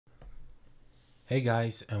Hey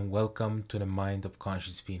guys, and welcome to the Mind of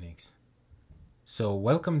Conscious Phoenix. So,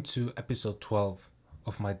 welcome to episode 12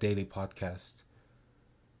 of my daily podcast.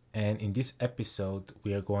 And in this episode,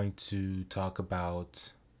 we are going to talk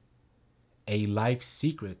about a life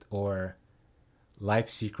secret or life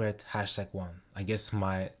secret #1. I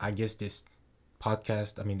guess this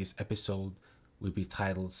this episode will be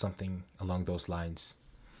titled something along those lines.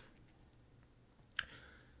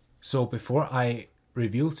 So, before I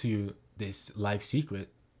reveal to you this life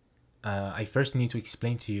secret, I first need to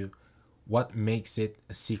explain to you what makes it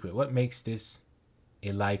a secret. What makes this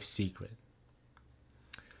a life secret?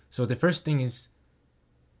 So the first thing is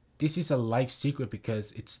this is a life secret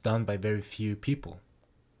because it's done by very few people.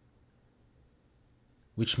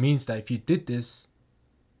 Which means that if you did this,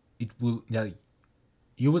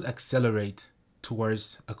 you would accelerate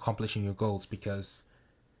towards accomplishing your goals because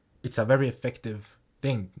it's a very effective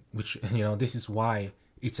thing, which this is why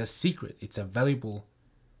it's a secret. It's a valuable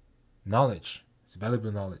knowledge. It's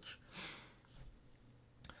valuable knowledge.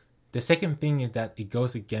 The second thing is that it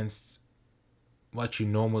goes against what you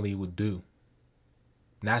normally would do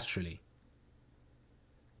naturally.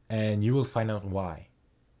 And you will find out why.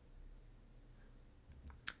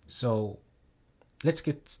 So let's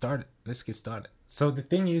get started. So the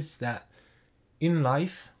thing is that in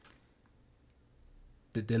life,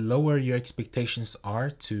 the lower your expectations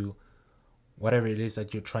are to whatever it is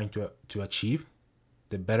that you're trying to achieve,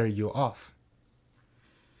 the better you're off.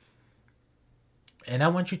 And I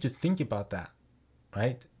want you to think about that,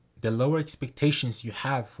 right? The lower expectations you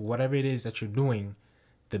have for whatever it is that you're doing,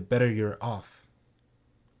 the better you're off.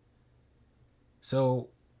 So,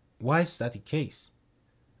 why is that the case?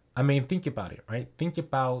 I mean, think about it, right? Think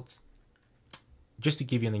about, just to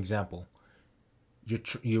give you an example,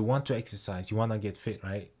 you want to exercise, you want to get fit,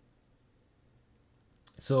 right?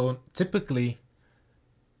 So, typically,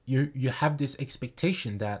 you have this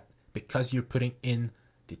expectation that because you're putting in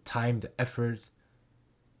the time, the effort,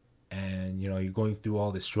 and you're going through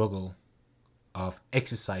all the struggle of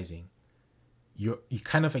exercising, you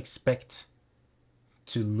kind of expect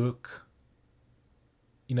to look,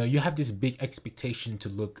 you have this big expectation to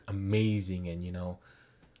look amazing and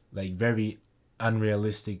like very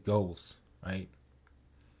unrealistic goals, right?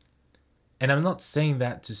 And I'm not saying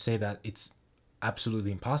that to say that it's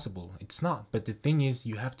absolutely impossible. It's not. But the thing is,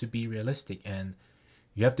 you have to be realistic and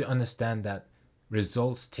you have to understand that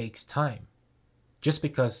results takes time. Just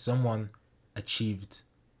because someone achieved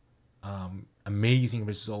amazing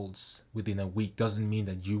results within a week doesn't mean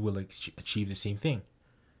that you will achieve the same thing,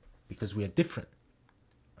 because we are different,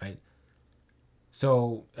 right?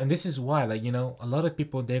 So, and this is why, a lot of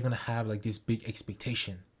people, they're gonna have like this big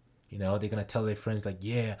expectation. They're gonna tell their friends like,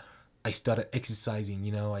 yeah, I started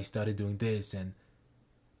exercising, I started doing this, and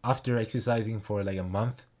after exercising for like a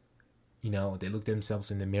month, they look themselves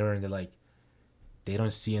in the mirror and they're like, they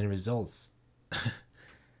don't see any results.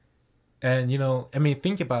 And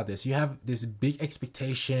think about this. You have this big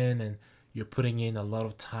expectation and you're putting in a lot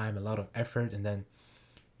of time, a lot of effort, and then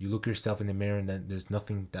you look yourself in the mirror and then there's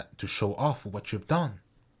nothing that to show off what you've done.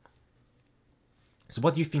 So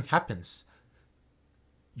what do you think happens?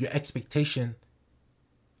 Your expectation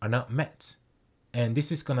are not met. And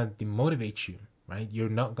this is gonna demotivate you, right? You're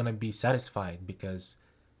not gonna be satisfied because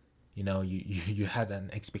you had an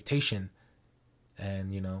expectation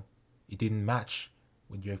and it didn't match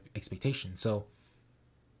with your expectation. So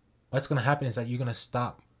what's gonna happen is that you're gonna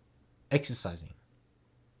stop exercising.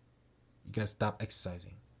 You're gonna stop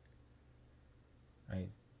exercising. Right?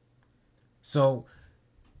 So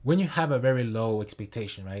when you have a very low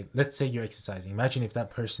expectation, right? Let's say you're exercising. Imagine if that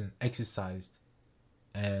person exercised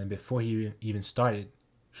and before he even started,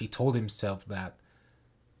 he told himself that,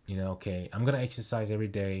 okay, I'm gonna exercise every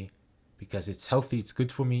day because it's healthy, it's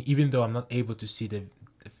good for me, even though I'm not able to see the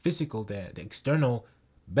physical, the external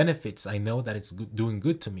benefits. I know that it's good, doing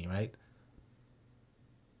good to me, right?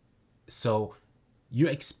 So you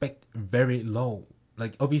expect very low.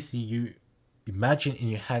 Like, obviously, you imagine in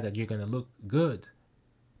your head that you're gonna look good,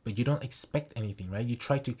 but you don't expect anything, right? You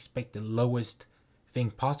try to expect the lowest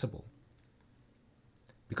thing possible,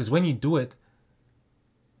 because when you do it,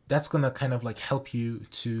 that's gonna kind of like help you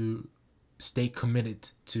to stay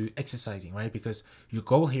committed to exercising, right? Because your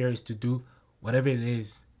goal here is to do whatever it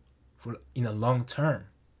is for in a long term,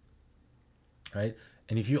 right?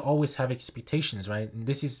 And if you always have expectations, right, and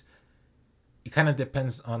it kind of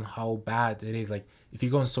depends on how bad it is. Like, if you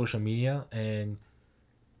go on social media and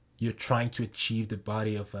you're trying to achieve the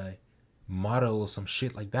body of a model or some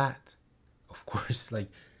shit like that, of course, like,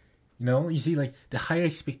 you see, like, the higher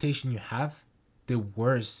expectation you have, the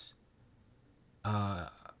worse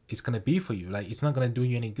it's gonna be for you. Like, it's not gonna do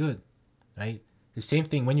you any good, right? The same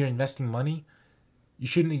thing when you're investing money, you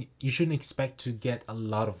shouldn't expect to get a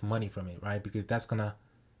lot of money from it, right? Because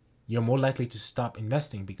you're more likely to stop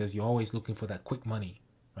investing because you're always looking for that quick money,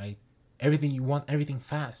 right? Everything you want, everything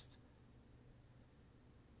fast.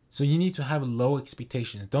 So you need to have low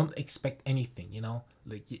expectations. Don't expect anything,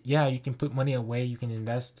 Like, yeah, you can put money away, you can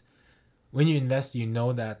invest. When you invest, you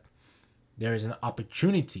know that there is an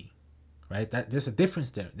opportunity, right? That there's a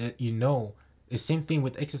difference there. That the same thing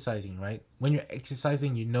with exercising, right? When you're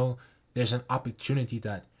exercising, there's an opportunity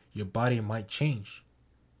that your body might change.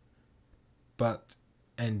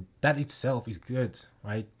 And that itself is good,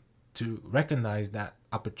 right? To recognize that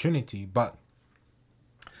opportunity, but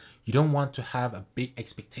you don't want to have a big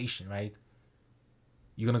expectation, right?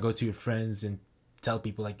 You're gonna go to your friends and tell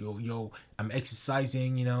people like, yo, I'm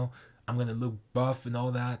exercising, I'm gonna look buff and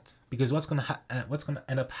all that. Because what's gonna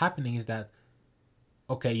end up happening is that,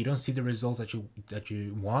 okay, you don't see the results that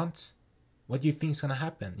you want. What do you think is gonna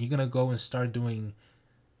happen? You're gonna go and start doing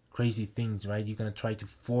crazy things, right? You're gonna try to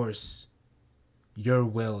force your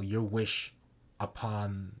will, your wish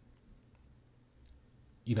upon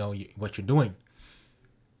what you're doing,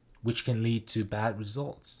 which can lead to bad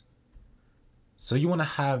results. So you want to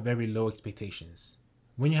have very low expectations.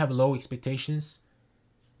 When you have low expectations,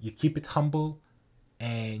 you keep it humble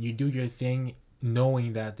and you do your thing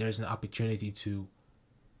knowing that there's an opportunity to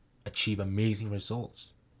achieve amazing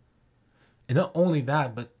results. And not only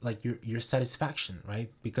that, but like your satisfaction,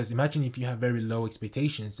 right? Because imagine if you have very low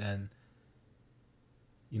expectations and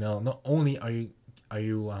not only are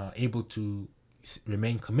you able to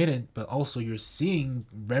remain committed, but also you're seeing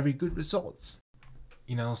very good results.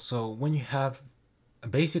 So when you have,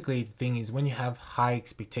 basically the thing is, when you have high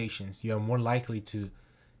expectations, you are more likely to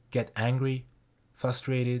get angry,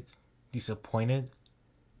 frustrated, disappointed.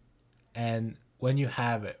 And when you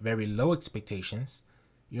have very low expectations,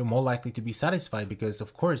 you're more likely to be satisfied because,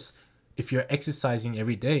 of course, if you're exercising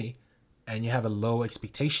every day and you have a low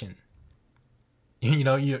expectation,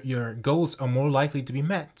 your goals are more likely to be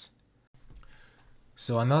met.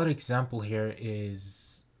 So another example here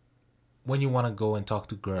is when you want to go and talk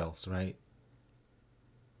to girls, right?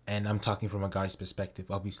 And I'm talking from a guy's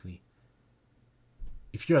perspective, obviously.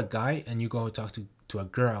 If you're a guy and you go and talk to a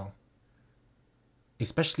girl,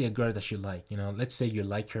 especially a girl that you like, let's say you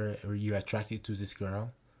like her or you're attracted to this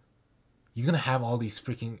girl, you're gonna have all these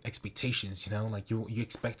freaking expectations, like you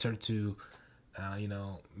expect her to,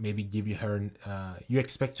 maybe give you you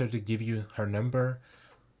expect her to give you her number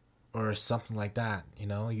or something like that,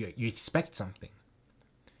 you expect something.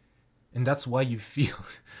 And that's why you feel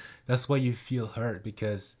hurt,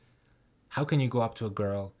 because how can you go up to a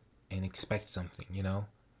girl and expect something,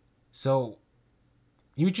 So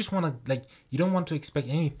you just want to, like, you don't want to expect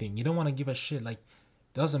anything. You don't want to give a shit. Like,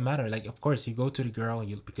 doesn't matter. Like, of course, you go to the girl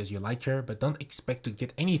because you like her, but don't expect to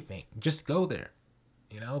get anything. Just go there.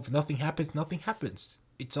 If nothing happens, nothing happens.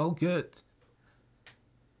 It's all good.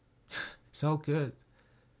 It's all good.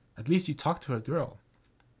 At least you talk to a girl,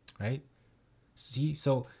 right? See,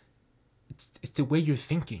 so it's the way you're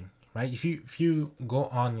thinking, right? If you go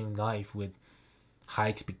on in life with high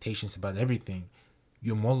expectations about everything,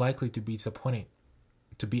 you're more likely to be disappointed,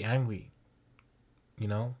 to be angry.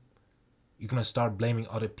 You're gonna start blaming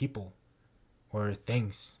other people or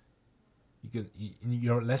things.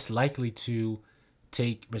 You're less likely to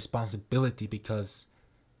take responsibility because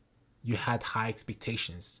you had high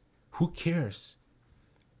expectations. Who cares?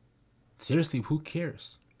 Seriously, who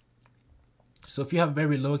cares? So if you have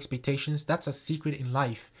very low expectations, that's a secret in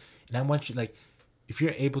life. And I want you, like, if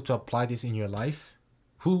you're able to apply this in your life,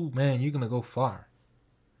 you're gonna go far.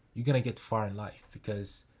 You're gonna get far in life,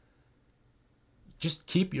 because just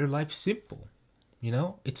keep your life simple.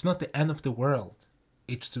 It's not the end of the world.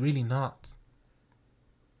 It's really not.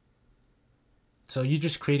 So you're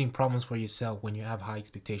just creating problems for yourself when you have high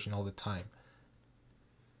expectation all the time.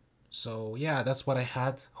 So yeah, that's what I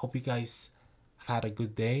had. Hope you guys have had a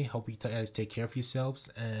good day. Hope you guys take care of yourselves,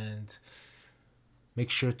 and make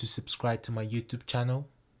sure to subscribe to my YouTube channel,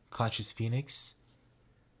 Conscious Phoenix.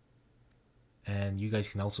 And you guys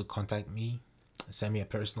can also contact me. Send me a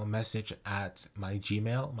personal message at my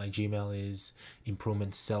Gmail. My Gmail is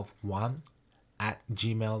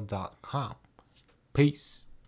improvementself1@gmail.com. Peace.